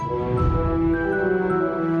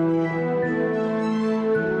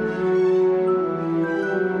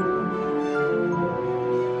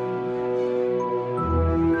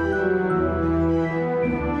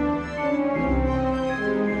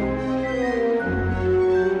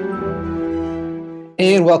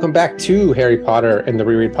And welcome back to Harry Potter and the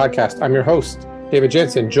Reread Podcast. I'm your host, David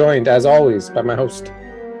Jensen, joined as always by my host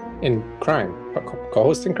in crime,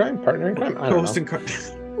 co-host in crime, partner in crime. I don't know. In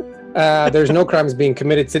crime. There's no crimes being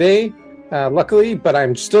committed today, luckily, but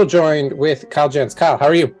I'm still joined with Kyle Jens. Kyle, how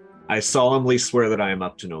are you? I solemnly swear that I am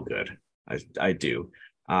up to no good. I do.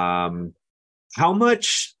 How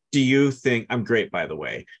much do you think? I'm great, by the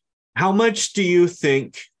way. How much do you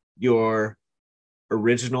think your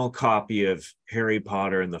original copy of Harry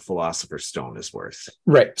Potter and the Philosopher's Stone is worth?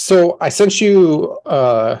 Right. So I sent you,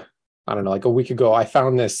 I don't know, like a week ago, I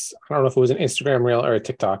found this, I don't know if it was an Instagram reel or a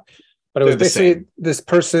TikTok, but it was basically this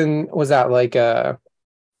person was at like I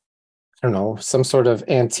don't know, some sort of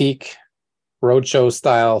antique roadshow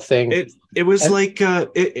style thing. It was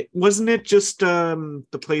it wasn't it just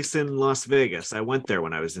the place in Las Vegas? I went there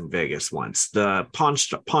when I was in Vegas once. The Pawn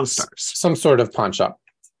Stars. Some sort of pawn shop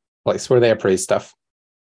place where they appraise stuff.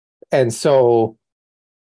 And so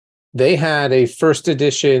they had a first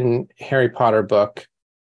edition Harry Potter book,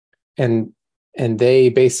 and they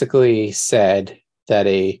basically said that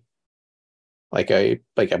a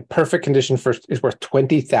perfect condition first is worth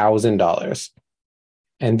 $20,000.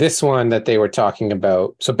 And this one that they were talking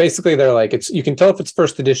about, so basically they're like, you can tell if it's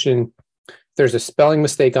first edition. There's a spelling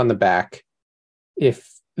mistake on the back if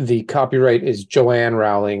the copyright is Joanne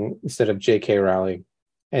Rowling instead of J.K. Rowling,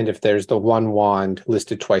 and if there's the one wand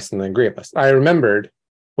listed twice in the ingredient list. I remembered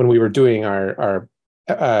when we were doing our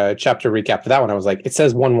chapter recap for that one, I was like, it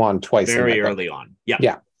says one wand twice. Very early on. Yeah.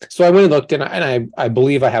 Yeah. So I went and looked, and I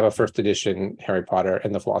believe I have a first edition Harry Potter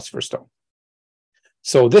and the Philosopher's Stone.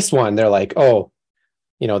 So this one, they're like, oh,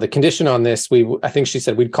 you know, the condition on this, I think she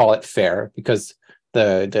said we'd call it fair because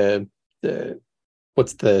the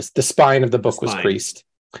spine of the book was creased.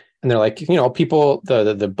 And they're like, you know, people,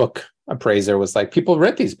 the book appraiser was like, people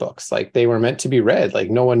read these books, like they were meant to be read, like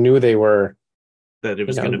no one knew that it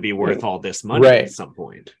was going to be worth all this money at some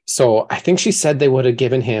point. So I think she said they would have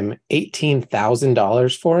given him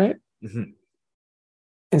 $18,000 for it. Mm-hmm.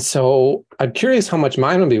 And so I'm curious how much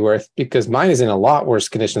mine would be worth, because mine is in a lot worse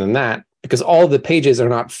condition than that, because all the pages are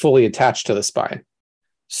not fully attached to the spine.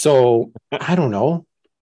 So I don't know.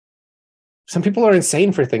 Some people are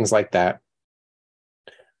insane for things like that.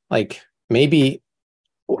 Like maybe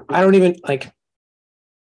I don't even like,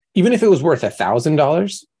 even if it was worth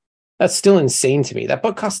 $1,000, that's still insane to me. That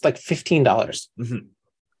book costs like $15. Mm-hmm.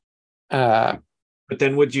 But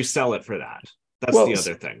then would you sell it for that? That's the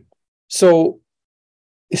other thing. So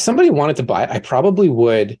if somebody wanted to buy it, I probably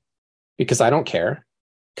would, because I don't care.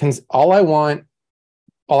 Because all I would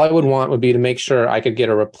want would be to make sure I could get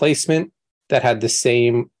a replacement that had the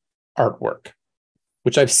same artwork,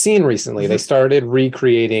 which I've seen recently. They started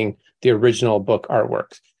recreating the original book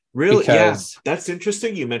artwork. Really? Yeah, that's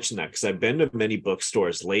interesting you mentioned that, because I've been to many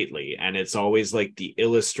bookstores lately, and it's always like the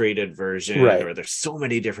illustrated version, or there's so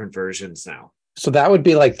many different versions now. So that would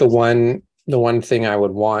be like the one thing I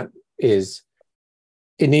would want is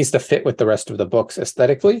it needs to fit with the rest of the books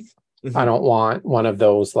aesthetically. Mm-hmm. I don't want one of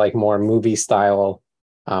those like more movie style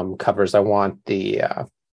covers. I want the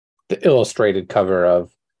illustrated cover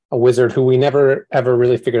of a wizard who we never ever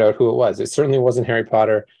really figured out who it was. It certainly wasn't Harry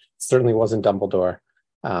Potter. It certainly wasn't Dumbledore.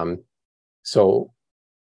 So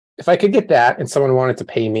if I could get that and someone wanted to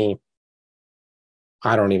pay me,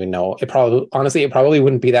 I don't even know. It probably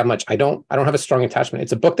wouldn't be that much. I don't have a strong attachment.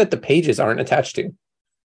 It's a book that the pages aren't attached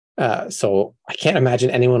to. So I can't imagine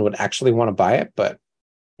anyone would actually want to buy it, but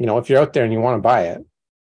you know, if you're out there and you want to buy it,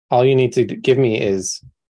 all you need to give me is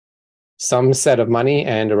some set of money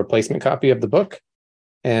and a replacement copy of the book,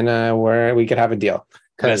 and where we could have a deal.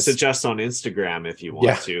 Message us on Instagram if you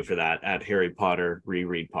want to for that at Harry Potter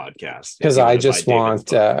Reread Podcast. Because I just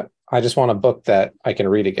want a book that I can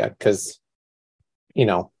read again. Because you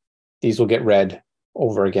know, these will get read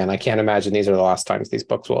over again. I can't imagine these are the last times these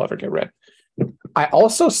books will ever get read. I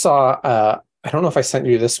also saw I don't know if I sent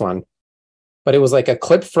you this one, but it was like a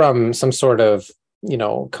clip from some sort of, you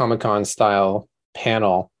know, Comic-Con style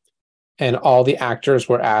panel, and all the actors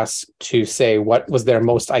were asked to say what was their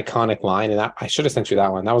most iconic line. And I should have sent you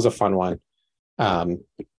that one. That was a fun one.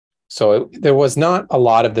 There was not a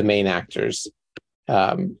lot of the main actors,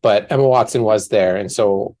 but Emma Watson was there. And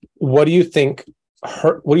so what do you think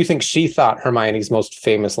she thought Hermione's most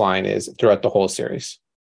famous line is throughout the whole series?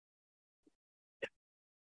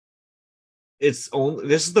 This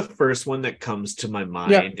is the first one that comes to my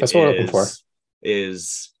mind. Yeah, that's what we're looking for.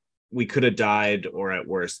 Is we could have died, or at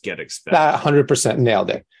worst get expelled. That 100%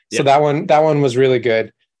 nailed it. Yeah. So that one was really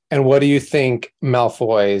good. And what do you think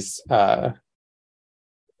Malfoy's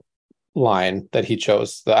line that he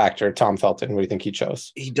chose, the actor Tom Felton, what do you think he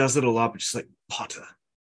chose? He does it a lot, but just like Potter.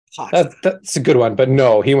 That's a good one. But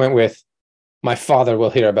no, he went with my father will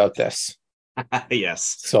hear about this.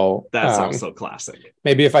 Yes, So that's also classic.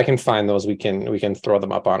 Maybe if I can find those, we can throw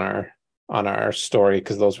them up on our story,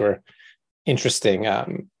 because those were interesting,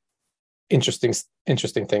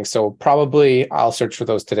 interesting things. So probably I'll search for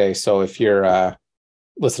those today. So if you're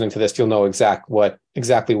listening to this, you'll know exactly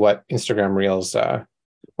what Instagram Reels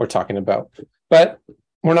we're talking about. But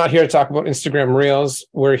we're not here to talk about Instagram Reels.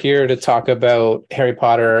 We're here to talk about Harry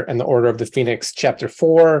Potter and the Order of the Phoenix, Chapter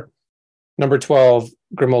 4, number 12,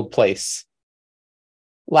 Grimauld Place.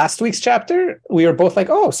 Last week's chapter, we were both like,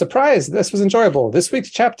 oh, surprise, this was enjoyable. This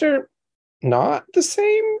week's chapter, not the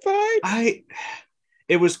same vibe.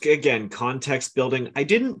 It was, again, context building. I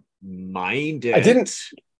didn't mind it. I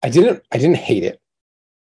didn't hate it.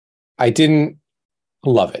 I didn't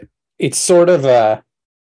love it. It's sort of a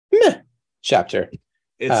meh chapter.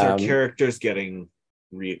 It's our characters getting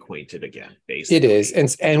reacquainted again, basically. It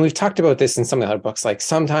is. And we've talked about this in some of the other books. Like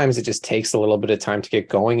sometimes it just takes a little bit of time to get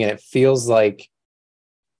going, and it feels like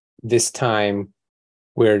this time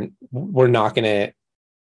we're not going to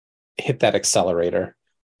hit that accelerator.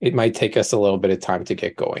 It might take us a little bit of time to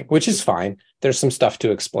get going, which is fine. There's some stuff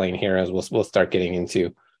to explain here as we'll start getting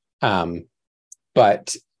into.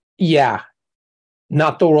 But yeah,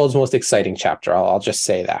 not the world's most exciting chapter. I'll just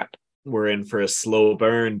say that. We're in for a slow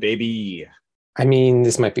burn, baby. I mean,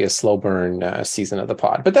 this might be a slow burn season of the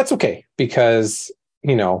pod, but that's okay, because,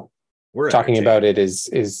 we're talking about it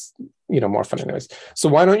is more fun anyways. So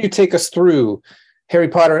why don't you take us through Harry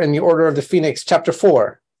Potter and the Order of the Phoenix, Chapter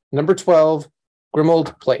 4, number 12,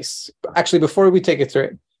 Grimauld Place. Actually, before we take it through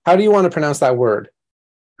it, how do you want to pronounce that word?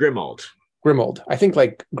 Grimauld. Grimauld. I think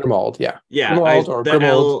like Grimauld, yeah. Yeah,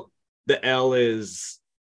 Grimauld. The L is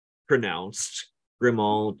pronounced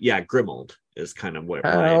Grimauld. Yeah, Grimauld is kind of what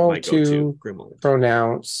my go-to. Grimauld.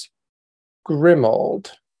 Pronounce Grimauld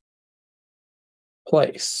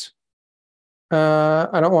Place. I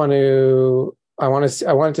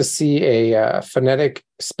wanted to see a phonetic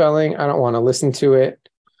spelling. I don't want to listen to it.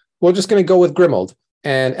 We're just going to go with Grimauld,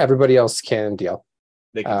 and everybody else can deal.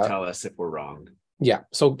 They can tell us if we're wrong. Yeah.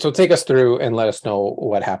 So take us through and let us know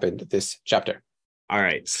what happened this chapter. All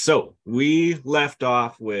right. So we left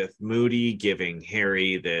off with Moody giving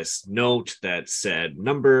Harry this note that said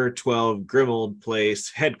number 12 Grimauld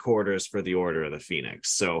Place, headquarters for the Order of the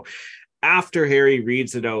Phoenix. So after Harry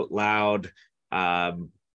reads it out loud,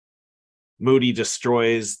 Moody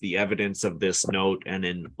destroys the evidence of this note, and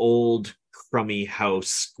an old crummy house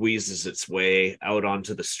squeezes its way out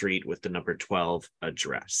onto the street with the number 12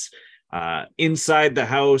 address. Inside the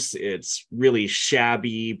house, it's really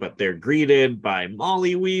shabby, but they're greeted by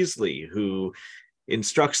Molly Weasley, who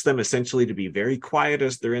instructs them essentially to be very quiet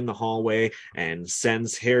as they're in the hallway, and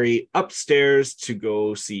sends Harry upstairs to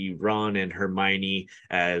go see Ron and Hermione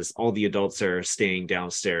as all the adults are staying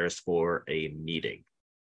downstairs for a meeting.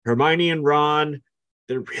 Hermione and Ron,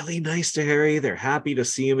 they're really nice to Harry. They're happy to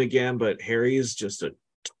see him again, but Harry is just a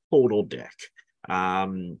total dick.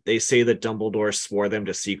 They say that Dumbledore swore them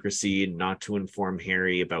to secrecy, not to inform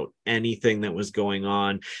Harry about anything that was going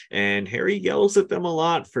on, and Harry yells at them a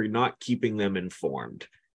lot for not keeping them informed.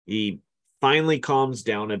 He finally calms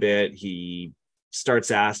down a bit. He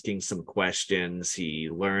starts asking some questions. He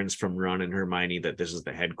learns from Ron and Hermione that this is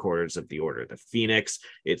the headquarters of the Order of the Phoenix.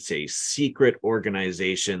 It's a secret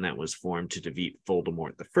organization that was formed to defeat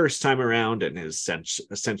Voldemort the first time around, and is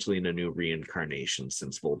essentially in a new reincarnation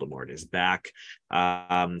since Voldemort is back.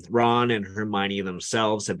 Ron and Hermione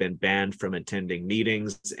themselves have been banned from attending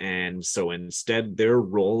meetings, and so instead their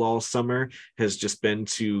role all summer has just been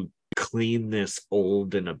to clean this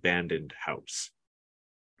old and abandoned house.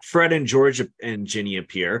 Fred and George and Ginny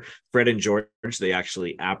appear. Fred and George, they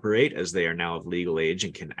actually apparate, as they are now of legal age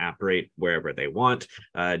and can apparate wherever they want.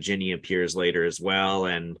 Ginny appears later as well,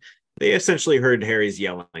 and they essentially heard Harry's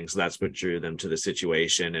yelling, so that's what drew them to the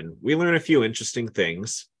situation. And we learn a few interesting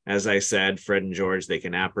things. As I said, Fred and George, they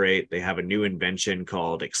can apparate. They have a new invention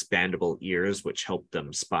called expandable ears, which help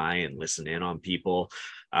them spy and listen in on people.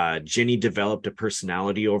 Ginny developed a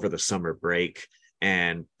personality over the summer break.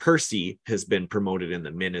 And Percy has been promoted in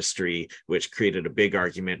the ministry, which created a big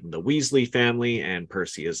argument in the Weasley family, and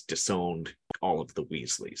Percy has disowned all of the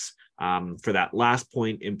Weasleys. For that last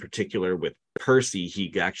point in particular with Percy,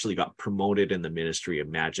 he actually got promoted in the Ministry of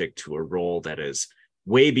Magic to a role that is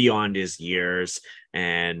way beyond his years,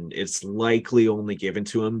 and it's likely only given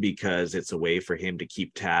to him because it's a way for him to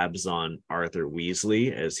keep tabs on Arthur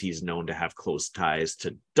Weasley, as he's known to have close ties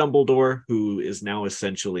to Dumbledore, who is now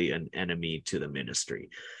essentially an enemy to the Ministry.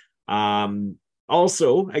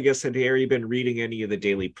 Also, I guess had Harry been reading any of the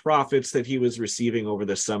daily profits that he was receiving over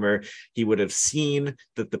the summer, he would have seen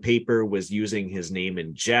that the paper was using his name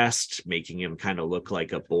in jest, making him kind of look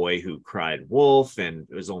like a boy who cried wolf and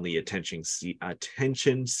was only attention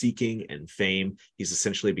seeking and fame. He's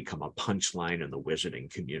essentially become a punchline in the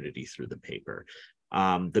wizarding community through the paper.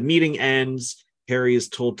 The meeting ends. Harry is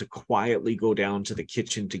told to quietly go down to the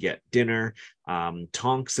kitchen to get dinner.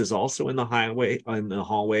 Tonks is also in the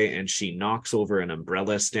hallway, and she knocks over an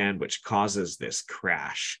umbrella stand, which causes this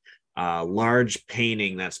crash. Large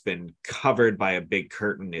painting that's been covered by a big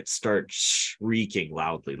curtain. It starts shrieking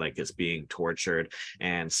loudly like it's being tortured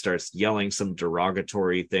and starts yelling some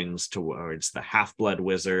derogatory things towards the half-blood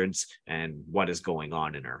wizards and what is going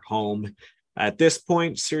on in her home. At this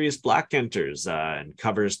point, Sirius Black enters and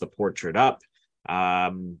covers the portrait up.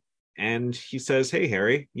 And he says, "Hey,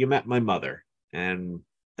 Harry, you met my mother." And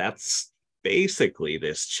that's basically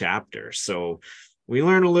this chapter. So we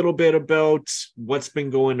learn a little bit about what's been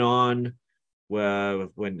going on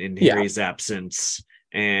when in Harry's absence,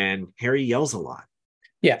 and Harry yells a lot.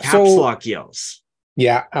 Yeah. Caps lock yells.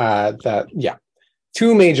 Yeah.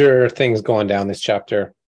 Two major things going down this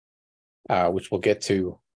chapter, which we'll get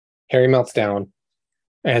to. Harry melts down,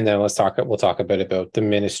 and then we'll talk a bit about the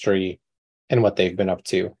Ministry and what they've been up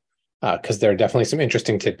to, because there are definitely some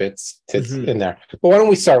interesting tidbits in there. But why don't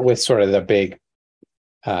we start with sort of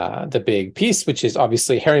the big piece, which is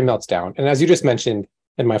obviously Harry melts down. And as you just mentioned,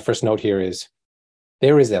 in my first note here is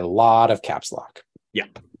there is a lot of caps lock. Yeah.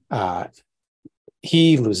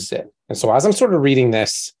 He loses it. And so as I'm sort of reading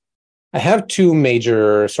this, I have two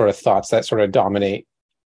major sort of thoughts that sort of dominate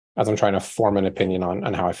as I'm trying to form an opinion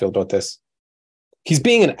on how I feel about this. He's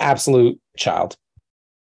being an absolute child.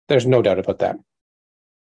 There's no doubt about that.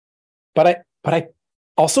 But I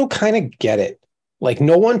also kind of get it. Like,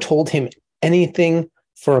 no one told him anything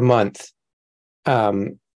for a month.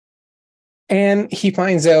 And he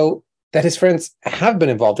finds out that his friends have been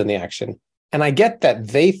involved in the action. And I get that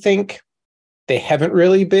they think they haven't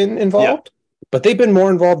really been involved, but they've been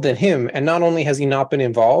more involved than him. And not only has he not been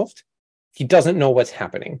involved, he doesn't know what's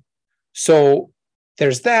happening. So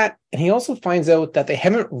there's that. And he also finds out that they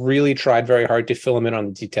haven't really tried very hard to fill him in on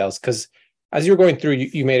the details. Because as you were going through,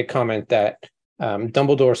 you made a comment that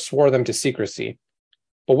Dumbledore swore them to secrecy.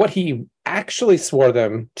 But what he actually swore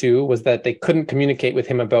them to was that they couldn't communicate with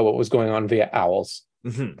him about what was going on via owls.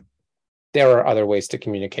 Mm-hmm. There are other ways to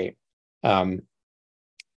communicate. And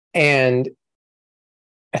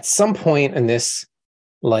at some point in this,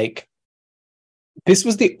 like, this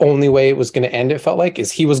was the only way it was going to end, it felt like,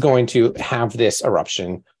 is he was going to have this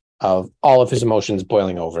eruption of all of his emotions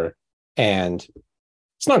boiling over. And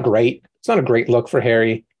it's not great. It's not a great look for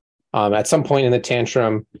Harry. At some point in the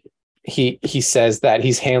tantrum, he says that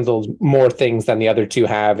he's handled more things than the other two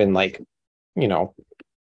have, and, like, you know,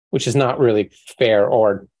 which is not really fair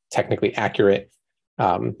or technically accurate.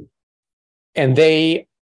 And they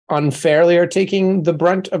unfairly are taking the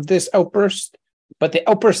brunt of this outburst, but the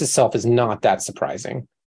outburst itself is not that surprising.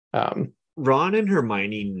 Ron and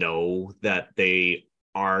Hermione know that they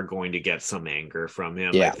are going to get some anger from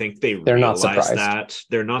him. Yeah, I think they're realize not surprised. That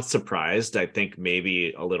they're not surprised. I think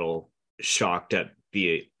maybe a little shocked at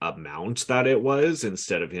the amount that it was,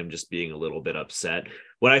 instead of him just being a little bit upset.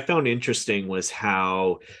 What I found interesting was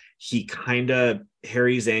how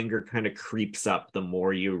Harry's anger kind of creeps up the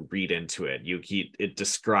more you read into it. It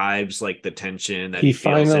describes, like, the tension that he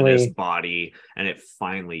feels in his body, and it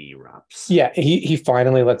finally erupts. Yeah, he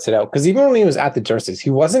finally lets it out. Because even when he was at the Dursleys,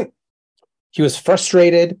 he was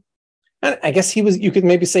frustrated. And I guess you could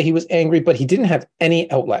maybe say he was angry, but he didn't have any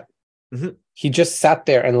outlet. Mm-hmm. He just sat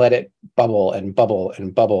there and let it bubble and bubble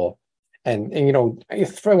and bubble. And you know,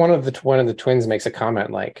 if one of the twins makes a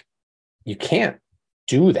comment like, "You can't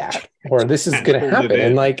do that, or this is going to happen,"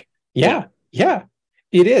 and like, yeah,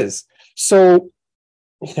 it is. So,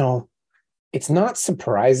 you know, it's not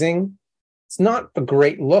surprising. It's not a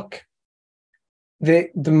great look. The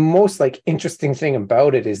most, like, interesting thing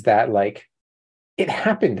about it is that, like, it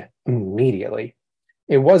happened immediately.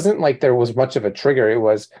 It wasn't like there was much of a trigger. It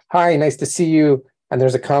was, "Hi, nice to see you." And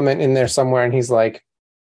there's a comment in there somewhere, and he's like,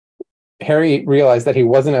 Harry realized that he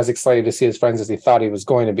wasn't as excited to see his friends as he thought he was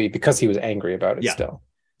going to be, because he was angry about it still.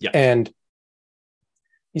 Yeah. And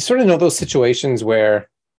you sort of know those situations where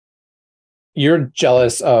you're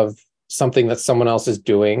jealous of something that someone else is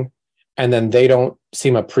doing, and then they don't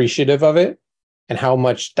seem appreciative of it, and how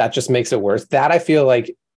much that just makes it worse. That, I feel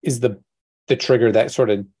like, is the trigger that sort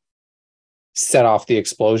of set off the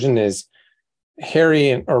explosion. Is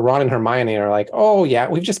Harry or Ron and Hermione are like, "Oh yeah,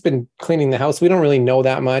 we've just been cleaning the house. We don't really know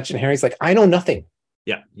that much." And Harry's like, "I know nothing."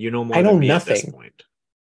 Yeah, you know more than me at this point.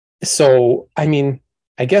 So, I mean,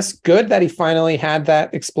 I guess good that he finally had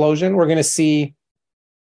that explosion. We're going to see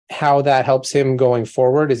how that helps him going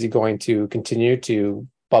forward. Is he going to continue to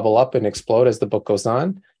bubble up and explode as the book goes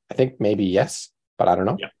on? I think maybe yes, but I don't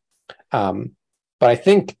know. Yeah. But I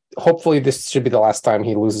think hopefully this should be the last time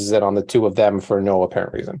he loses it on the two of them for no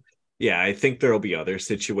apparent reason. Yeah, I think there'll be other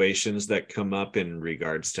situations that come up in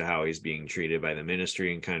regards to how he's being treated by the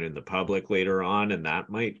ministry and kind of in the public later on, and that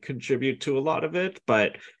might contribute to a lot of it.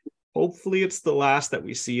 But hopefully it's the last that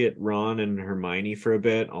we see it Ron and Hermione for a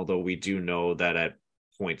bit, although we do know that at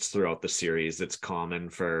points throughout the series it's common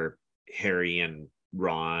for Harry and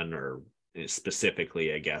Ron, or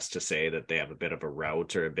specifically I guess, to say that they have a bit of a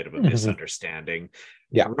route or a bit of a misunderstanding.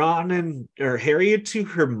 Yeah. Ron and or Harry to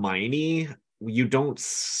Hermione, you don't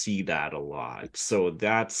see that a lot, so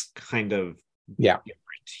that's kind of different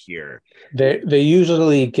here. They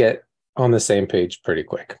usually get on the same page pretty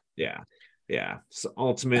quick. Yeah. So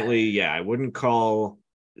ultimately, I wouldn't call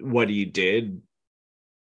what he did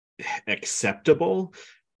acceptable.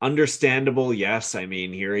 Understandable, yes. I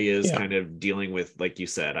mean, here he is kind of dealing with, like you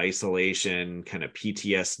said, isolation, kind of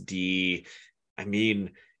PTSD. I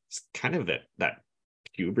mean, it's kind of that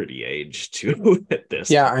puberty age too at this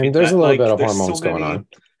point. I mean, there's a little bit of hormones going on.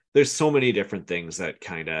 There's so many different things that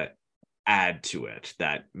kind of add to it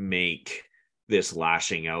that make this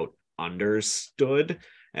lashing out understood.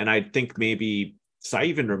 And I think maybe, so I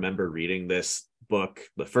even remember reading this book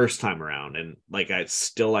the first time around, and like it's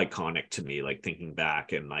still iconic to me, like thinking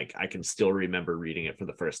back, and like I can still remember reading it for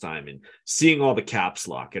the first time and seeing all the caps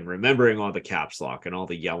lock and remembering all the caps lock and all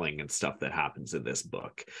the yelling and stuff that happens in this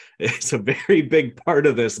book. It's a very big part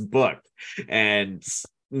of this book. And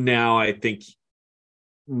now I think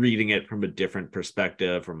reading it from a different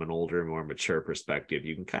perspective, from an older, more mature perspective,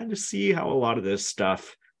 you can kind of see how a lot of this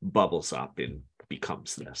stuff bubbles up and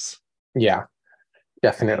becomes this. Yeah,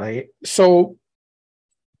 definitely. So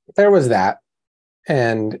there was that.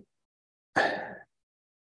 And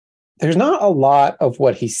there's not a lot of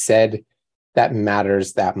what he said that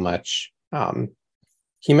matters that much.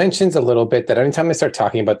 He mentions a little bit that anytime they start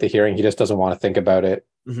talking about the hearing, he just doesn't want to think about it.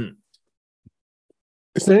 Mm-hmm.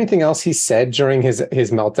 Is there anything else he said during his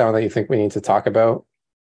meltdown that you think we need to talk about?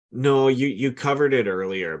 No, you covered it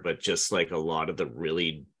earlier, but just like a lot of the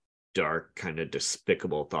really dark, kind of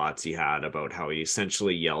despicable thoughts he had about how he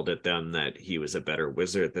essentially yelled at them that he was a better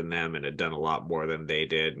wizard than them and had done a lot more than they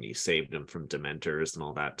did, and he saved them from dementors and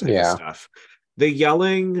all that type of stuff. The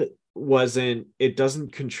yelling it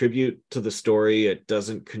doesn't contribute to the story. It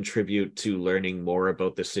doesn't contribute to learning more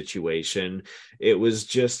about the situation. It was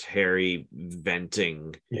just Harry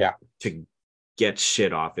venting to get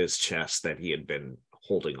shit off his chest that he had been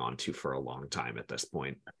holding on to for a long time at this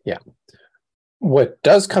point. Yeah. What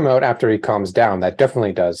does come out after he calms down, that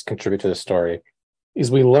definitely does contribute to the story, is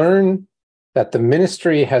we learn that the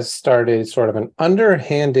ministry has started sort of an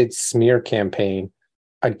underhanded smear campaign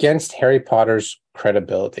against Harry Potter's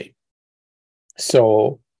credibility.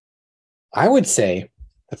 So I would say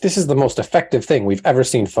that this is the most effective thing we've ever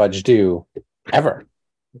seen Fudge do, ever.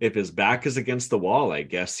 If his back is against the wall, I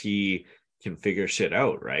guess he can figure shit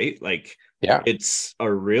out, right? Like, it's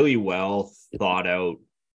a really well thought out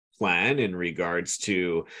plan in regards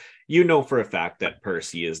to, for a fact that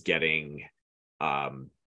Percy is getting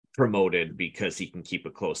promoted because he can keep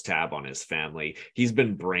a close tab on his family. He's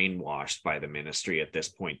been brainwashed by the ministry at this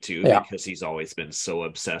point too, because he's always been so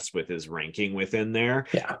obsessed with his ranking within there.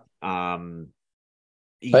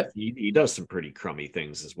 He does some pretty crummy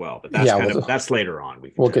things as well, but that's that's later on.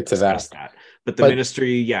 We'll get to that. But the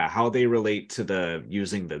ministry, how they relate to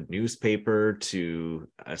using the newspaper to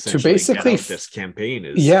essentially basically get out this campaign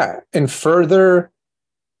is and further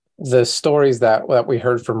the stories that we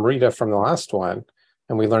heard from Rita from the last one,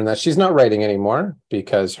 and we learned that she's not writing anymore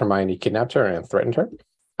because Hermione kidnapped her and threatened her,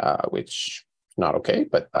 which is not okay,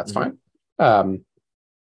 but that's fine.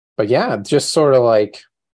 But just sort of like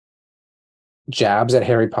jabs at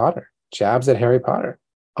Harry Potter,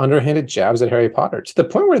 underhanded jabs at Harry Potter, to the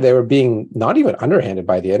point where they were being not even underhanded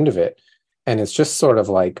by the end of it. And it's just sort of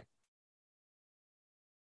like,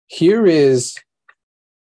 here is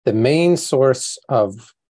the main source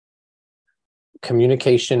of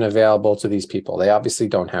communication available to these people. They obviously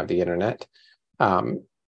don't have the internet. And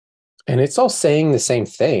it's all saying the same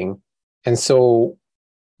thing. And so,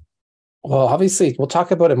 well, obviously, we'll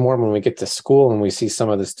talk about it more when we get to school and we see some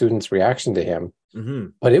of the students' reaction to him.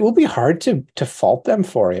 But it will be hard to fault them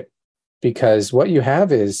for it, because what you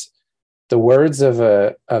have is the words of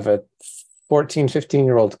a 14,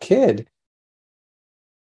 15-year-old kid,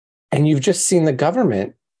 and you've just seen the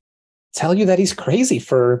government tell you that he's crazy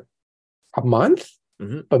for a month.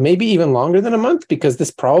 but maybe even longer than a month, because this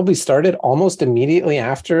probably started almost immediately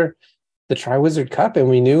after the Triwizard Cup, and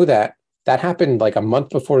we knew that happened like a month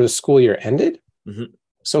before the school year ended.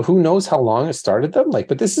 So who knows how long it started them? Like,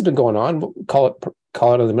 but this has been going on. Call it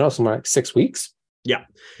in the middle, somewhere like 6 weeks. Yeah,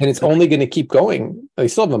 and it's only going to keep going. They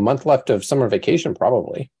still have a month left of summer vacation,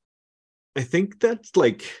 probably. I think that's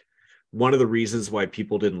like one of the reasons why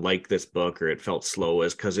people didn't like this book, or it felt slow,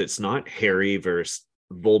 is because it's not Harry versus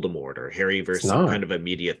Voldemort or Harry versus some kind of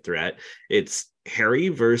immediate threat. It's Harry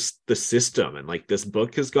versus the system. And like, this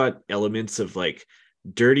book has got elements of like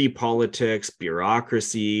dirty politics,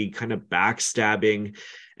 bureaucracy, kind of backstabbing.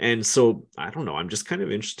 And so I don't know, I'm just kind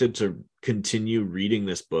of interested to continue reading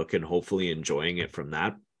this book and hopefully enjoying it from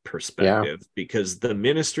that perspective, because the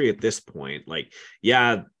Ministry at this point, like,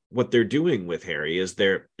 what they're doing with Harry is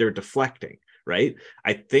they're deflecting, right?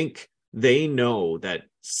 I think they know that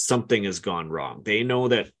something has gone wrong. They know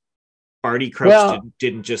that Barty Crouch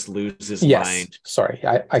didn't just lose his mind. Sorry,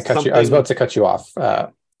 I cut you. I was about to cut you off.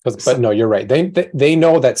 But no, you're right. They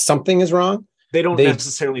know that something is wrong. They don't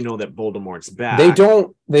necessarily know that Voldemort's bad. They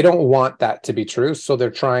don't want that to be true. So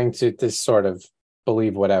they're trying to just sort of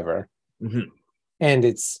believe whatever.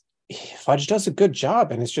 And Fudge does a good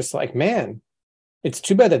job. And it's just like, man, it's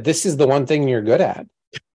too bad that this is the one thing you're good at.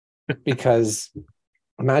 Because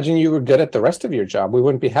imagine you were good at the rest of your job, we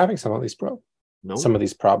wouldn't be having some of these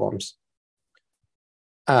problems.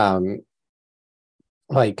 And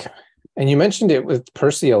you mentioned it with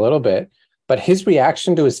Percy a little bit, but his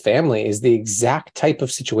reaction to his family is the exact type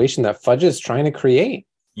of situation that Fudge is trying to create.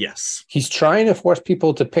 Yes. He's trying to force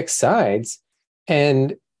people to pick sides,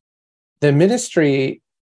 and the Ministry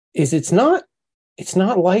it's not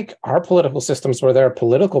like our political systems where there are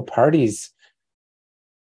political parties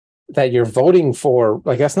that you're voting for.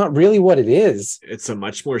 Like, that's not really what it is. It's a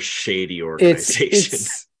much more shady organization.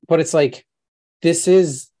 But it's like, this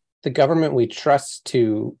is the government we trust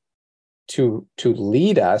to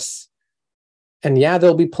lead us. And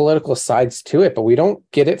there'll be political sides to it, but we don't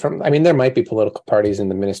get it from, there might be political parties in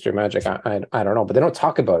the Ministry of Magic. I don't know, but they don't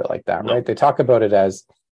talk about it like that, right? They talk about it as,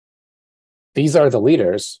 these are the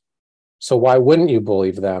leaders, so why wouldn't you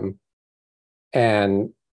believe them?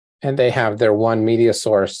 And they have their one media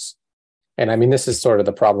source. And this is sort of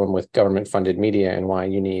the problem with government funded media and why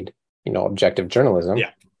you need, objective journalism.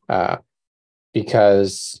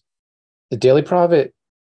 Because the Daily Prophet,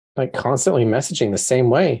 like, constantly messaging the same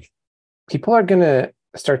way, people are going to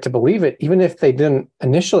start to believe it. Even if they didn't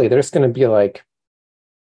initially, they're just going to be like,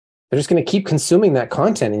 they're just going to keep consuming that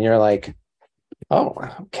content. And you're like, oh,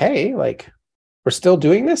 okay. Like, we're still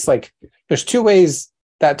doing this. Like, there's two ways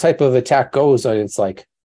that type of attack goes. And it's like,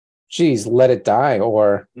 geez, let it die.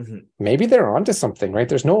 Or maybe they're onto something, right?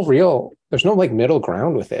 There's no like middle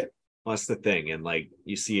ground with it. Well, that's the thing. And like,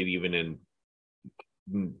 you see it even in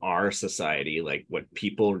our society, like what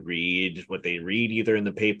people read, what they read either in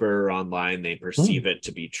the paper or online, they perceive it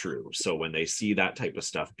to be true. So when they see that type of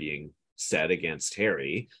stuff being said against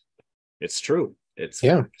Harry, it's true. It's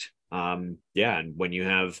fact. And when you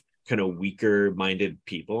have kind of weaker minded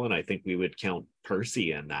people, and I think we would count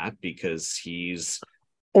Percy in that, because he's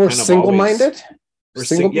single-minded.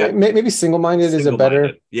 Maybe single-minded is a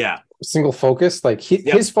better single focus. Like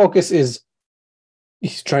his focus is,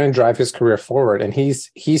 he's trying to drive his career forward, and he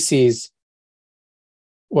sees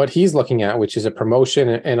what he's looking at, which is a promotion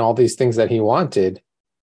and all these things that he wanted.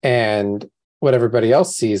 And what everybody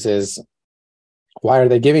else sees is, why are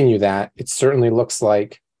they giving you that? It certainly looks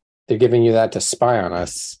like they're giving you that to spy on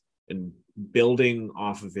us. And building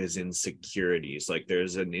off of his insecurities. Like,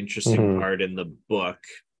 there's an interesting part in the book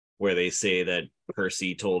where they say that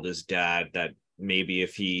Percy told his dad that maybe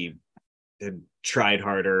if he had tried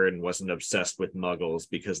harder and wasn't obsessed with muggles,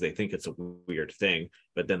 because they think it's a weird thing,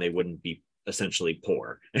 but then they wouldn't be essentially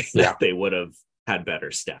poor. They would have had better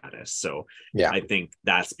status. So I think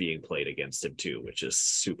that's being played against him too, which is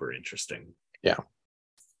super interesting.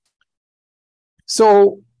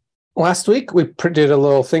 So last week we did a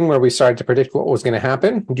little thing where we started to predict what was going to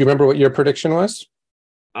happen. Do you remember what your prediction was?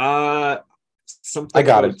 Something I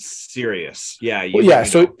got it. Sirius.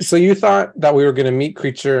 So you thought that we were going to meet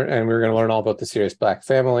Creature and we were going to learn all about the Sirius Black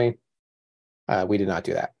family. We did not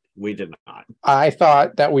do that. We did not. I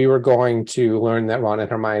thought that we were going to learn that Ron and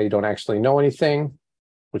Hermione don't actually know anything,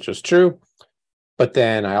 which was true. But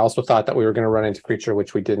then I also thought that we were going to run into Creature,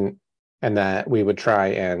 which we didn't, and that we would try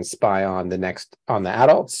and spy on the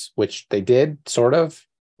adults, which they did, sort of.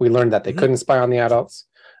 We learned that they couldn't spy on the adults.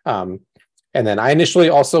 And then I initially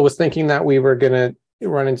also was thinking that we were going to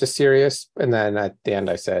run into Sirius. And then at the end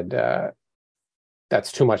I said,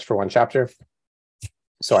 that's too much for one chapter.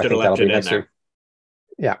 So I think that'll be next week.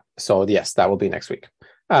 Yeah. So yes, that will be next week.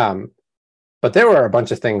 But there were a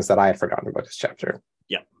bunch of things that I had forgotten about this chapter.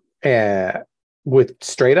 Yeah. With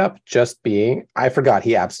straight up just being, I forgot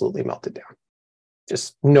he absolutely melted down.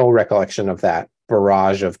 Just no recollection of that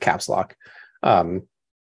barrage of caps lock.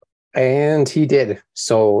 And he did.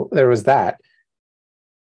 So there was that.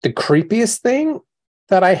 The creepiest thing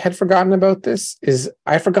that I had forgotten about this is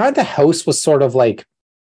I forgot the house was sort of like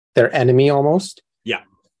their enemy almost. Yeah.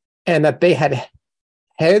 And that they had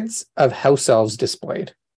heads of house elves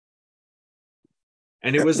displayed.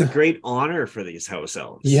 And it was a great honor for these house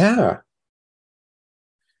elves. Yeah.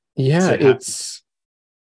 Yeah, it's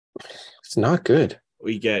not good.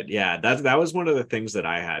 We get, that was one of the things that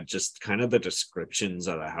I had, just kind of the descriptions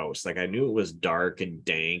of the house. Like I knew it was dark and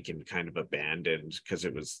dank and kind of abandoned because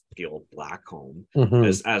it was the old black home,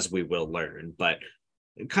 as we will learn, but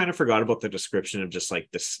I kind of forgot about the description of just like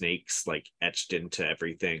the snakes like etched into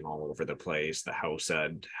everything all over the place. The house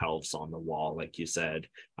had elves on the wall, like you said.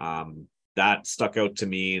 That stuck out to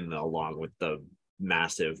me, and along with the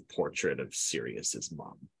massive portrait of Sirius's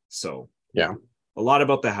mom. So yeah, a lot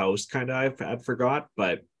about the house kind of I'd forgot,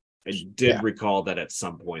 but I did recall that at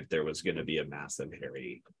some point there was going to be a massive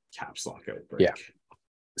hairy caps lock outbreak. Yeah.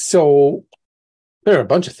 So there are a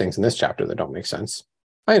bunch of things in this chapter that don't make sense.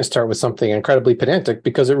 I'm going to start with something incredibly pedantic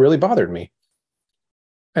because it really bothered me.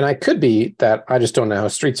 And I could be that I just don't know how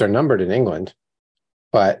streets are numbered in England,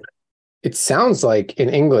 but it sounds like in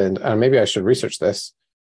England, maybe I should research this.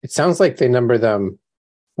 It sounds like they number them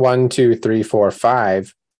 1, 2, 3, 4,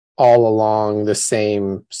 5 all along the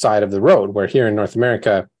same side of the road, where here in North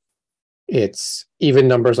America, it's even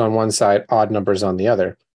numbers on one side, odd numbers on the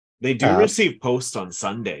other. They do receive post on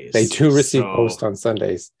Sundays. They do receive post on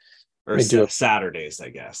Sundays. Or Saturdays, I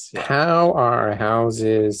guess. Yeah. How are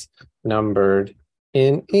houses numbered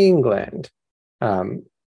in England?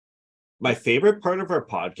 My favorite part of our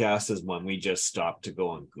podcast is when we just stop to go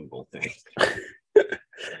on Google things.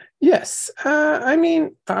 Yes. I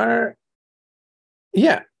mean, they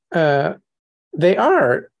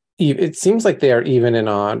are. It seems like they are even and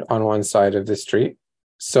odd on one side of the street.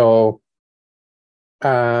 So,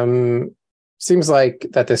 seems like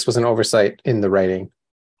that this was an oversight in the writing.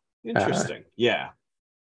 Interesting. Yeah.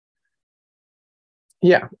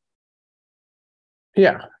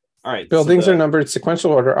 All right. Buildings are numbered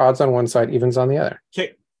sequential order, odds on one side, evens on the other.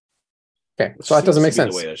 Okay. So that doesn't make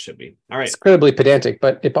sense. The way that should be. All right. It's incredibly pedantic,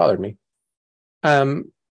 but it bothered me. The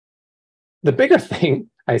bigger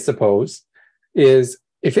thing, I suppose, is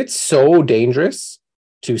if it's so dangerous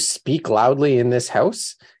to speak loudly in this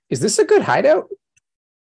house, is this a good hideout?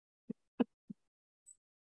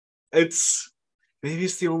 Maybe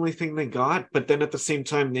it's the only thing they got, but then at the same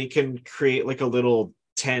time, they can create like a little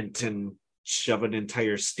tent and shove an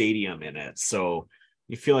entire stadium in it. So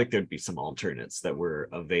you feel like there'd be some alternates that were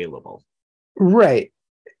available. Right.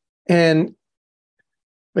 And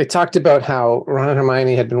they talked about how Ron and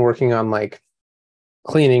Hermione had been working on like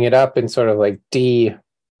cleaning it up and sort of like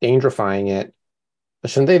de-dangerifying it.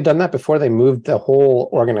 But shouldn't they have done that before they moved the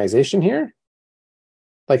whole organization here?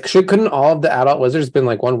 Like, couldn't all of the adult wizards been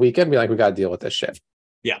like one weekend be like, we got to deal with this shit?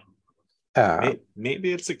 Yeah.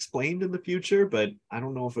 Maybe it's explained in the future, but I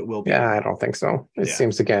don't know if it will be. Yeah, I don't think so. It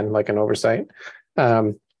seems, again, like an oversight.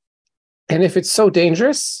 And if it's so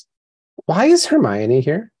dangerous, why is Hermione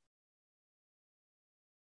here?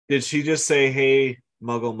 Did she just say, hey,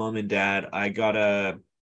 Muggle mom and dad, I gotta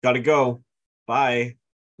go. Bye.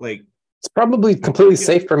 Like, it's probably completely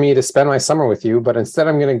safe for me to spend my summer with you, but instead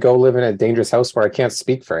I'm going to go live in a dangerous house where I can't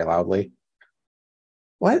speak very loudly.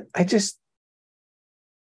 What?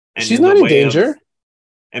 She's not in danger.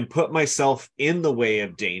 And put myself in the way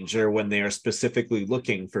of danger when they are specifically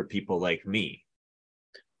looking for people like me.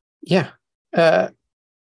 Yeah. I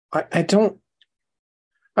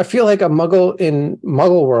feel like a Muggle in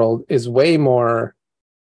Muggle world is way more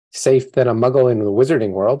safe than a Muggle in the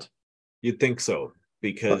Wizarding world. You'd think so,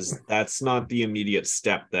 because that's not the immediate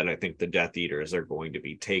step that I think the Death Eaters are going to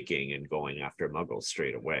be taking and going after Muggles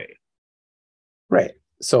straight away. Right.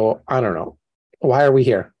 So I don't know. Why are we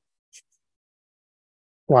here?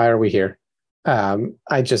 I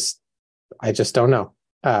just don't know.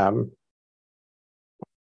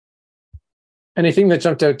 Anything that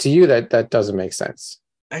jumped out to you that doesn't make sense?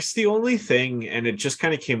 That's the only thing, and it just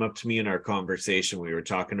kind of came up to me in our conversation. We were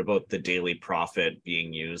talking about the Daily Prophet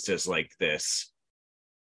being used as like this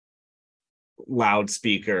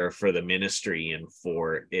loudspeaker for the ministry and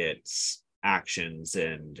for its actions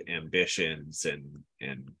and ambitions and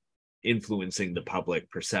influencing the public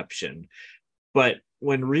perception. But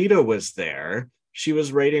when Rita was there, she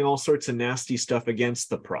was writing all sorts of nasty stuff against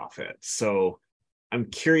the prophet. So I'm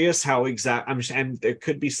curious how and there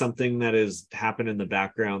could be something that has happened in the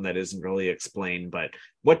background that isn't really explained, but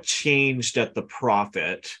what changed at the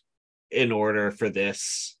Prophet in order for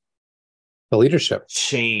this The leadership,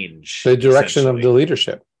 change? the direction of the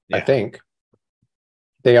leadership. Yeah. I think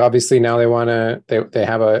they obviously now they want to, they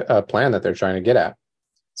have a plan that they're trying to get at.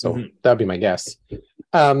 So that'd be my guess.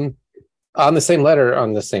 Along the same letter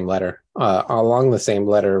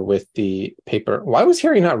with the paper. Why was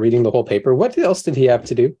Harry not reading the whole paper? What else did he have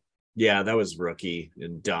to do? Yeah, that was rookie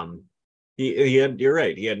and dumb. You're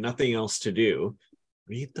right. He had nothing else to do.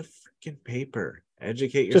 Read the freaking paper.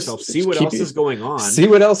 Educate yourself. See what else is going on. See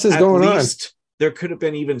what else is going on. At least there could have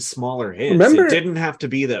been even smaller hints. Remember, it didn't have to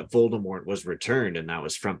be that Voldemort was returned and that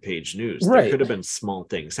was front page news. Right. There could have been small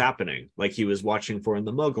things happening, like he was watching for in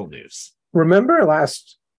the Muggle news. Remember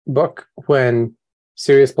last book when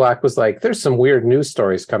Sirius Black was like, there's some weird news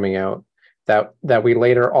stories coming out that we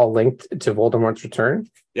later all linked to Voldemort's return?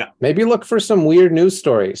 Yeah. Maybe look for some weird news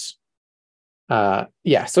stories.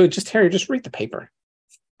 Yeah, so Harry, just read the paper.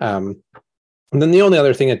 And then the only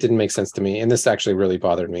other thing that didn't make sense to me, and this actually really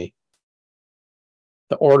bothered me,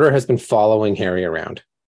 the Order has been following Harry around.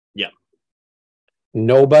 Yeah.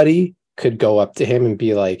 Nobody could go up to him and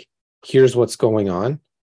be like, here's what's going on.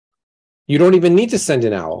 You don't even need to send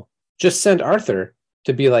an owl. Just send Arthur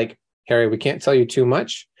to be like, Harry, we can't tell you too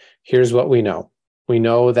much. Here's what we know. We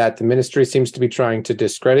know that the Ministry seems to be trying to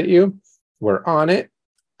discredit you. We're on it.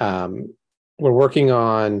 We're working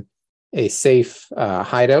on a safe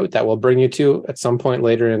hideout that we'll bring you to at some point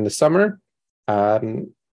later in the summer.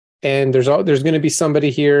 And there's going to be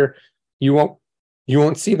somebody here. You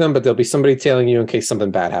won't see them, but there'll be somebody tailing you in case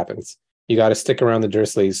something bad happens. You got to stick around the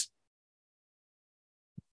Dursleys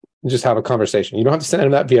and just have a conversation. You don't have to send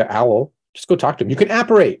them that via owl. Just go talk to them. You can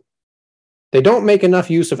apparate. They don't make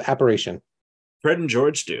enough use of apparition. Fred and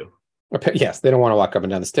George do. Yes, they don't want to walk up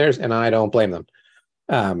and down the stairs, and I don't blame them.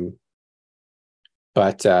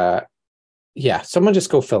 But yeah, someone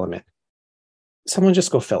just go fill them in.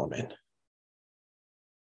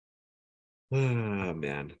 Oh,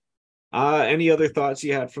 man. Any other thoughts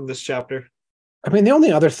you had from this chapter? I mean, the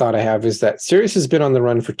only other thought I have is that Sirius has been on the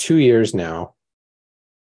run for 2 years now.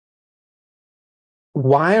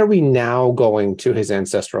 Why are we now going to his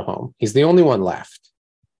ancestral home? He's the only one left.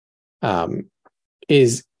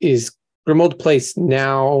 Is Grimauld Place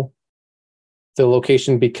now the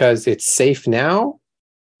location because it's safe now,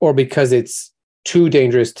 or because it's too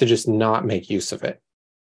dangerous to just not make use of it?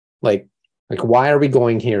 Like why are we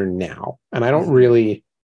going here now? And I don't really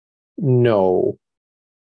know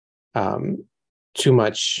too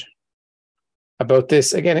much about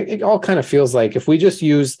this. Again, it all kind of feels like if we just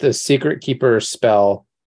use the Secret Keeper spell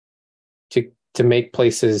to make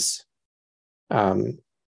places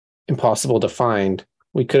impossible to find,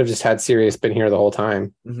 we could have just had Sirius been here the whole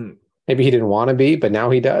time. Maybe he didn't want to be, but now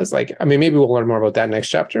he does. Maybe we'll learn more about that next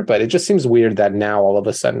chapter, but it just seems weird that now all of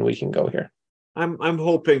a sudden we can go here. I'm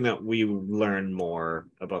hoping that we learn more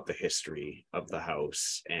about the history of the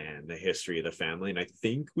house and the history of the family, and I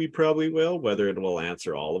think we probably will. Whether it will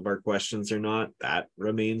answer all of our questions or not, that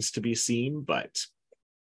remains to be seen, but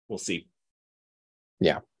we'll see.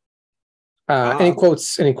 Yeah. Any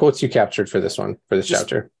quotes you captured for this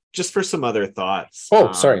chapter? Just for some other thoughts.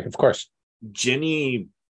 Oh, sorry, of course. Ginny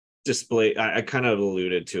I kind of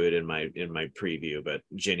alluded to it in my preview, but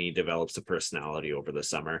Ginny develops a personality over the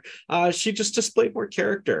summer. She just displayed more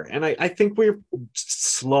character, and I think we're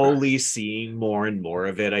slowly seeing more and more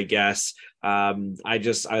of it, I guess.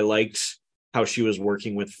 I liked how she was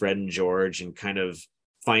working with Fred and George and kind of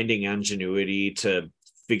finding ingenuity to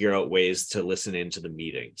figure out ways to listen into the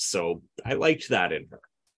meeting. So I liked that in her.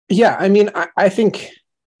 Yeah, I mean, I think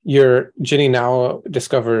your Ginny now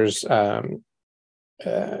discovers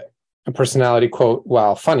a personality, quote,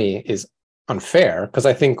 while funny, is unfair, because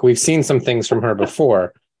I think we've seen some things from her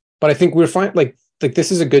before, but I think we're fine. Like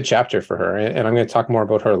this is a good chapter for her, and I'm going to talk more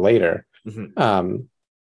about her later. But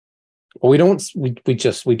we don't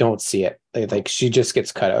see it. Like she just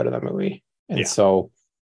gets cut out of the movie, and so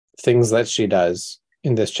things that she does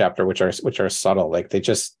in this chapter, which are subtle, like they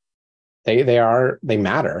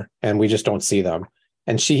matter, and we just don't see them.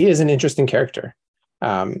 And she is an interesting character.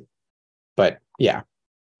 But yeah.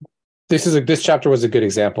 This chapter was a good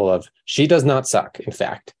example of she does not suck. In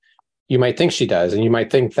fact, you might think she does, and you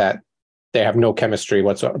might think that they have no chemistry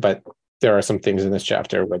whatsoever, but there are some things in this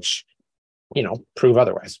chapter which, prove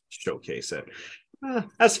otherwise. Showcase it.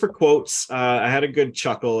 As for quotes, I had a good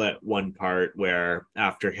chuckle at one part where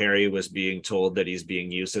after Harry was being told that he's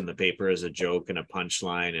being used in the paper as a joke and a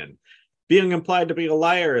punchline and being implied to be a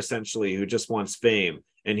liar, essentially, who just wants fame.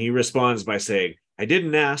 And he responds by saying, I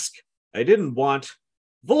didn't ask, I didn't want,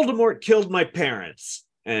 Voldemort killed my parents.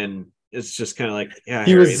 And it's just kind of like, yeah,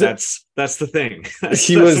 He Harry, was that's the thing.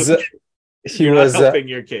 he was he you're not was helping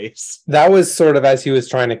your case. that was sort of as he was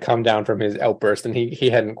trying to come down from his outburst, and he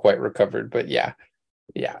hadn't quite recovered. But yeah,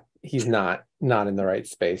 he's not in the right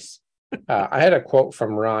space. I had a quote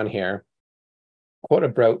from Ron here. Quote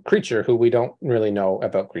about Creature, who we don't really know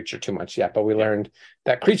about Creature too much yet, but we learned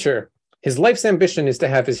that Creature, his life's ambition is to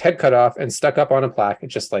have his head cut off and stuck up on a plaque,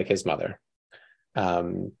 just like his mother.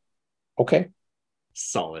 Okay.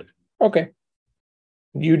 Solid. Okay.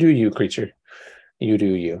 You do you, Creature. You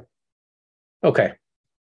do you. Okay.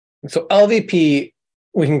 So LVP,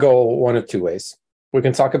 we can go one of two ways. We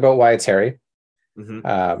can talk about why it's Harry,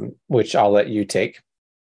 which I'll let you take.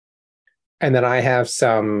 And then I have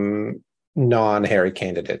some non-Harry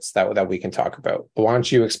candidates that we can talk about. But why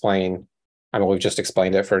don't you explain? I mean, we've just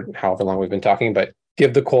explained it for however long we've been talking, but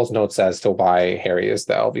give the Cole's notes as to why Harry is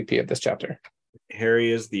the LVP of this chapter.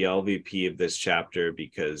 Harry is the LVP of this chapter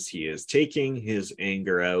because he is taking his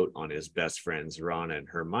anger out on his best friends, Ron and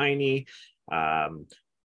Hermione. That's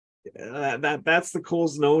the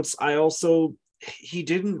Cole's notes. He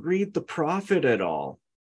didn't read the Prophet at all.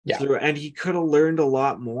 Yeah. And he could have learned a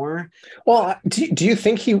lot more. Well, do you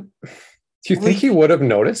think he would have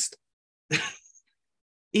noticed?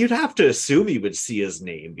 You'd have to assume he would see his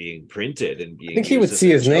name being printed and being. I think he would see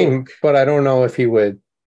his name, but I don't know if he would.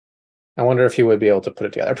 I wonder if he would be able to put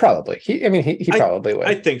it together. Probably. He probably would.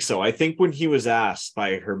 I think so. I think when he was asked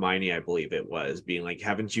by Hermione, I believe it was, being like,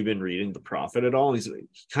 haven't you been reading the Prophet at all? He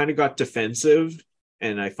kind of got defensive.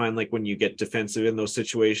 And I find like when you get defensive in those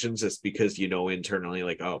situations, it's because, internally,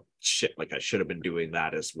 like, oh shit, like I should have been doing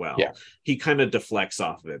that as well. Yeah. He kind of deflects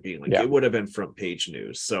off of it, being like, it would have been front page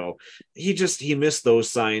news. So he missed those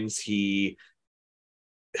signs. He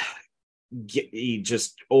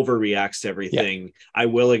just overreacts to everything. Yeah. I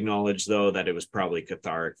will acknowledge, though, that it was probably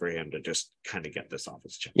cathartic for him to just kind of get this off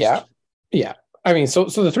his chest. Yeah. I mean, so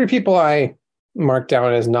the three people I marked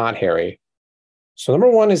down as not Harry. So number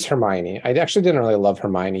one is Hermione. I actually didn't really love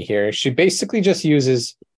Hermione here. She basically just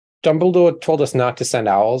uses Dumbledore told us not to send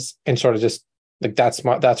owls, and sort of just like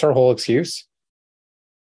that's her whole excuse.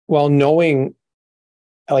 Well, knowing,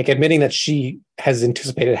 like admitting that she has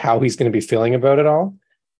anticipated how he's going to be feeling about it all.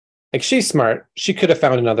 Like she's smart. She could have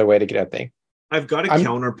found another way to get a thing. I've got a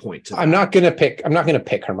counterpoint to that. I'm not gonna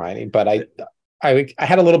pick Hermione, but I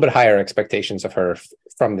had a little bit higher expectations of her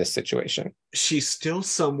from this situation. She's still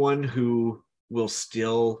someone who will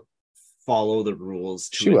still follow the rules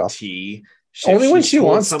to a T. Only when she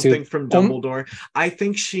wants something from Dumbledore. I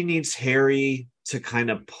think she needs Harry to kind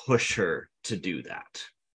of push her to do that.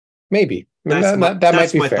 Maybe. That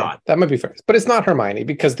might be fair. Thought. That might be fair. But it's not Hermione,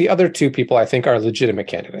 because the other two people I think are legitimate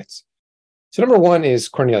candidates. So number one is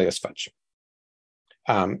Cornelius Fudge.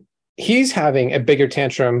 He's having a bigger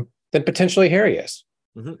tantrum than potentially Harry is.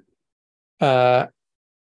 And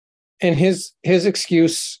his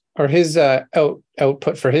excuse or his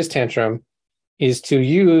output for his tantrum is to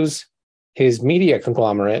use his media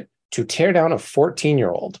conglomerate to tear down a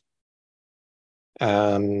 14-year-old.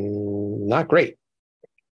 Not great.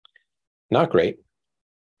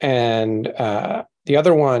 And the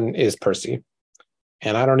other one is Percy.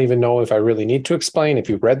 And I don't even know if I really need to explain if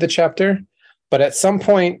you've read the chapter, but at some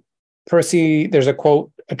point, Percy, there's a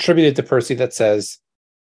quote attributed to Percy that says,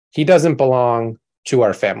 he doesn't belong to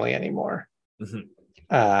our family anymore.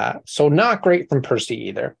 So not great from Percy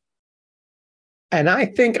either. And I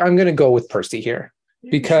think I'm going to go with Percy here,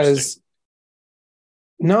 because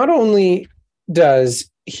not only does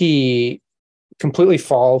he completely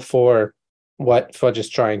fall for what Fudge is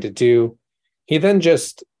trying to do, he then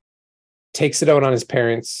just takes it out on his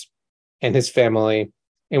parents and his family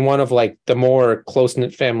in one of like the more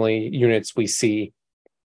close-knit family units we see,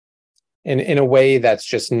 in a way that's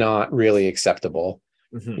just not really acceptable.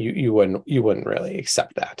 You wouldn't really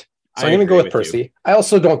accept that. So I'm going to go with Percy. You. I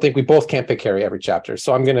also don't think we both can't pick Harry every chapter,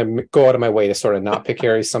 so I'm going to go out of my way to sort of not pick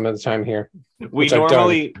Harry some of the time here. We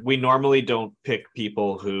normally don't pick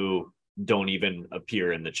people who don't even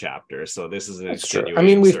appear in the chapter, so this is an extenuating I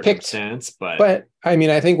mean, we've circumstance, picked, but I mean,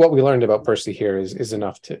 I think what we learned about Percy here is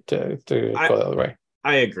enough to go the other way.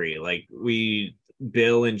 I agree. Like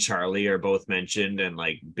Bill and Charlie are both mentioned, and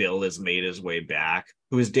like Bill has made his way back,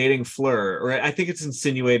 who is dating Fleur, or I think it's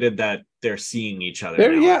insinuated that they're seeing each other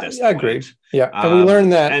now at this point. I agree. Yeah, and we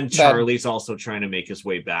learned that. And Charlie's also trying to make his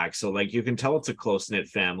way back. So like you can tell it's a close-knit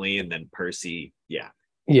family, and then Percy,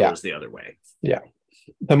 goes the other way. Yeah.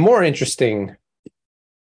 The more interesting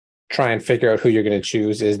try and figure out who you're going to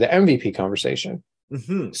choose is the MVP conversation.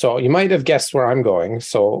 So you might have guessed where I'm going,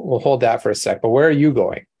 so we'll hold that for a sec. But where are you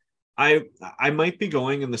going? I might be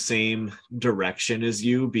going in the same direction as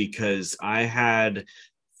you, because I had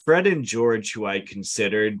Fred and George, who I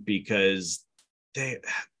considered, because they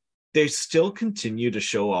they still continue to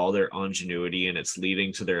show all their ingenuity, and it's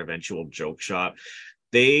leading to their eventual joke shop.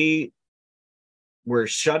 They were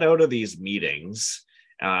shut out of these meetings,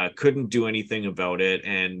 couldn't do anything about it.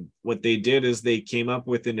 And what they did is they came up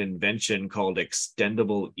with an invention called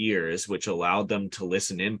extendable ears, which allowed them to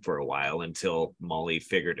listen in for a while until Molly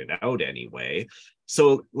figured it out anyway.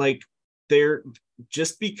 So, like, they're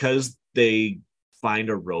just because they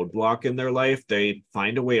find a roadblock in their life, they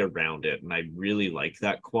find a way around it. And I really like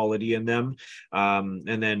that quality in them. And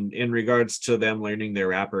then in regards to them learning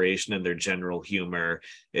their apparation and their general humor,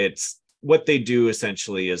 it's what they do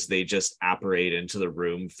essentially is they just apparate into the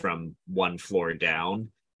room from one floor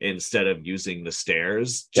down instead of using the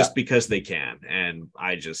stairs, just because they can. And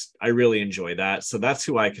I really enjoy that. So that's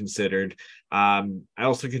who I considered. I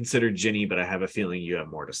also considered Ginny, but I have a feeling you have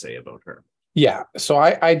more to say about her. Yeah, so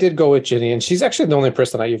I did go with Ginny, and she's actually the only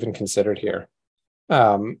person I even considered here.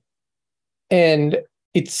 And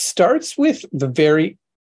it starts with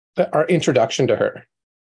our introduction to her.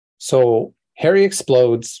 So Harry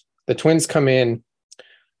explodes. The twins come in.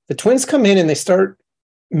 And they start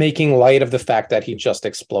making light of the fact that he just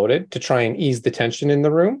exploded to try and ease the tension in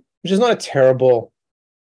the room, which is not a terrible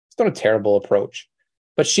approach.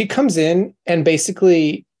 But she comes in, and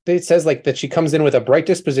basically it says like that she comes in with a bright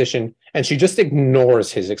disposition, and she just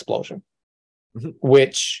ignores his explosion,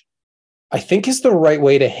 which I think is the right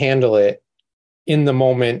way to handle it in the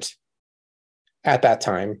moment at that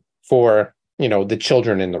time for, the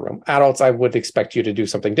children in the room. Adults, I would expect you to do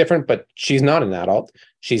something different, but she's not an adult.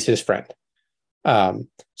 She's his friend.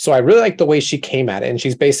 So I really like the way she came at it. And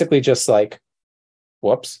she's basically just like,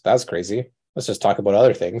 whoops, that's crazy. Let's just talk about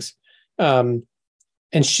other things. And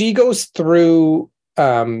she goes through,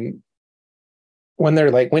 when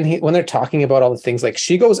they're talking about all the things, like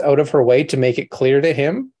she goes out of her way to make it clear to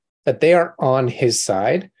him that they are on his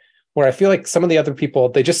side, where I feel like some of the other people,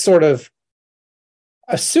 they just sort of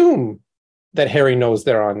assume that Harry knows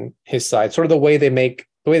they're on his side. Sort of the way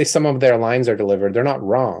some of their lines are delivered, they're not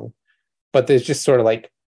wrong, but there's just sort of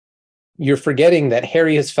like, you're forgetting that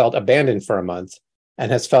Harry has felt abandoned for a month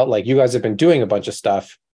and has felt like you guys have been doing a bunch of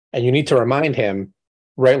stuff, and you need to remind him,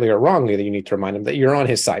 rightly or wrongly, that you need to remind him that you're on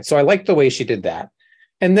his side. So I like the way she did that.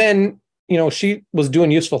 And then, she was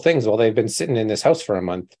doing useful things while they've been sitting in this house for a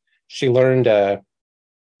month. She learned how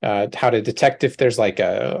to detect if there's like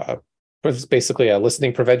it's basically a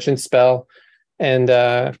listening prevention spell. And,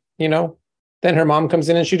 then her mom comes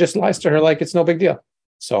in and she just lies to her like it's no big deal.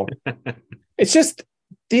 So it's just,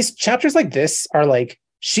 these chapters like this are like,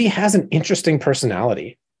 she has an interesting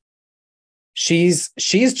personality. She's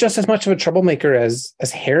just as much of a troublemaker as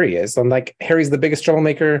Harry is. And like, Harry's the biggest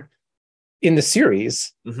troublemaker in the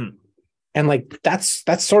series. Mm-hmm. And like, that's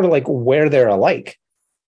sort of like where they're alike.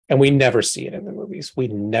 And we never see it in the movies. We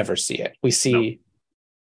never see it. We see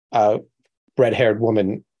a red-haired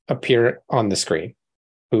woman appear on the screen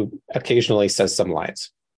who occasionally says some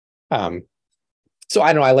lines. So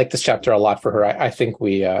I know I like this chapter a lot for her. I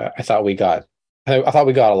thought we got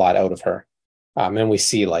a lot out of her. And we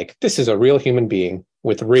see like, this is a real human being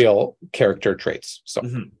with real character traits. So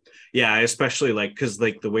yeah, especially like, because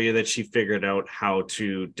like the way that she figured out how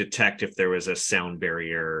to detect if there was a sound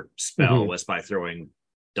barrier spell was by throwing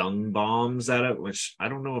dung bombs at it, which I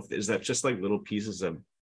don't know is that just like little pieces of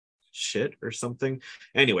shit or something.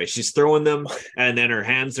 Anyway, she's throwing them, and then her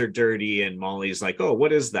hands are dirty, and Molly's like, oh,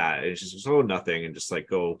 what is that? And she's just, oh, nothing, and just like,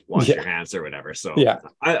 go wash your hands or whatever. So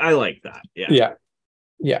I like that.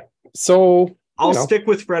 Yeah. So I'll stick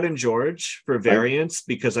with Fred and George for variants,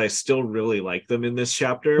 because I still really like them in this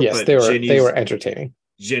chapter. Yes, but they were entertaining.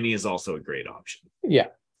 Ginny is also a great option. Yeah.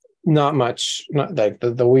 Not much, not like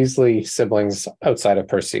the Weasley siblings outside of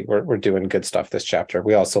Percy were doing good stuff this chapter.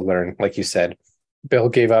 We also learn, like you said, Bill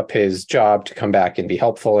gave up his job to come back and be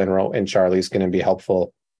helpful, and Charlie's going to be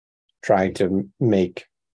helpful trying to make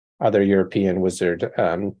other European wizard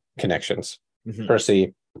connections.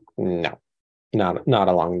 Percy, no, not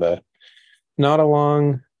along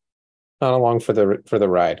for the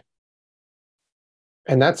ride.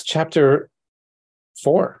 And that's chapter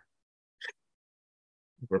 4.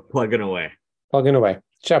 We're plugging away.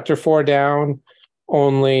 Chapter 4 down.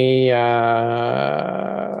 Only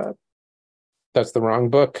that's the wrong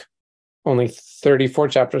book. Only 34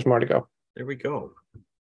 chapters more to go. There we go.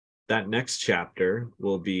 That next chapter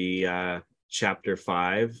will be chapter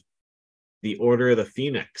 5, The Order of the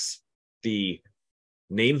Phoenix, the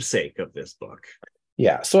namesake of this book.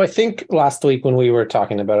 Yeah. So I think last week when we were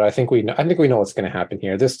talking about it, I think we know what's going to happen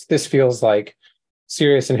here. This feels like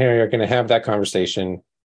Sirius and Harry are going to have that conversation.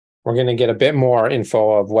 We're going to get a bit more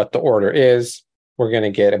info of what the order is. We're going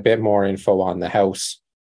to get a bit more info on the house.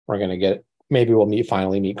 We're going to get, maybe we'll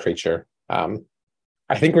finally meet Creature. I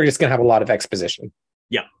think we're just going to have a lot of exposition.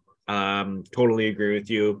 Yeah. Totally agree with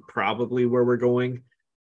you. Probably where we're going.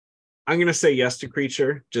 I'm going to say yes to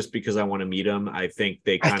Creature just because I want to meet him. I think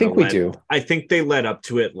they I think they led up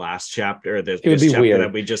to it last chapter, or this chapter weird.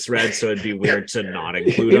 That we just read. So it'd be weird to not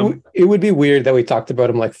include him. It would be weird that we talked about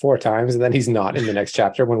him like 4 times and then he's not in the next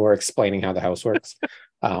chapter when we're explaining how the house works.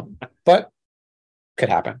 But could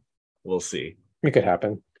happen. We'll see. It could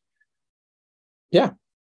happen. Yeah.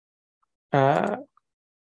 Give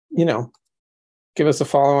us a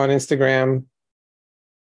follow on Instagram.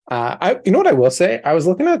 You know what I will say? I was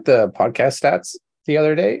looking at the podcast stats the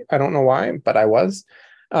other day. I don't know why, but I was.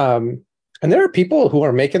 And there are people who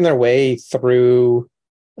are making their way through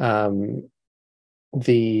the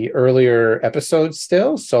earlier episodes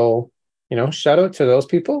still. So, shout out to those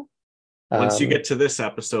people. Once you get to this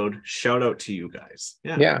episode, shout out to you guys.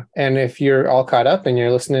 Yeah. Yeah. And if you're all caught up and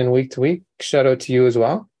you're listening week to week, shout out to you as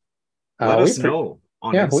well. Let us know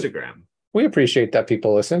on Instagram. We appreciate that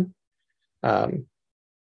people listen.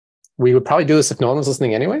 We would probably do this if no one was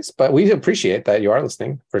listening anyways, but we appreciate that you are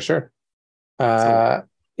listening for sure. Yeah,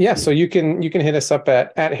 so you can hit us up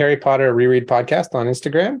at Harry Potter Reread Podcast on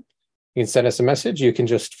Instagram. You can send us a message. You can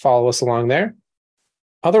just follow us along there.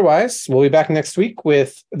 Otherwise, we'll be back next week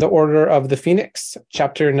with The Order of the Phoenix,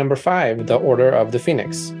 chapter number 5, The Order of the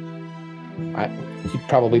Phoenix. You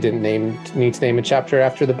probably didn't need to name a chapter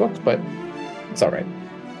after the book, but it's all right.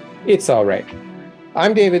 It's all right.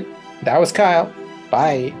 I'm David. That was Kyle.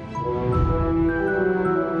 Bye.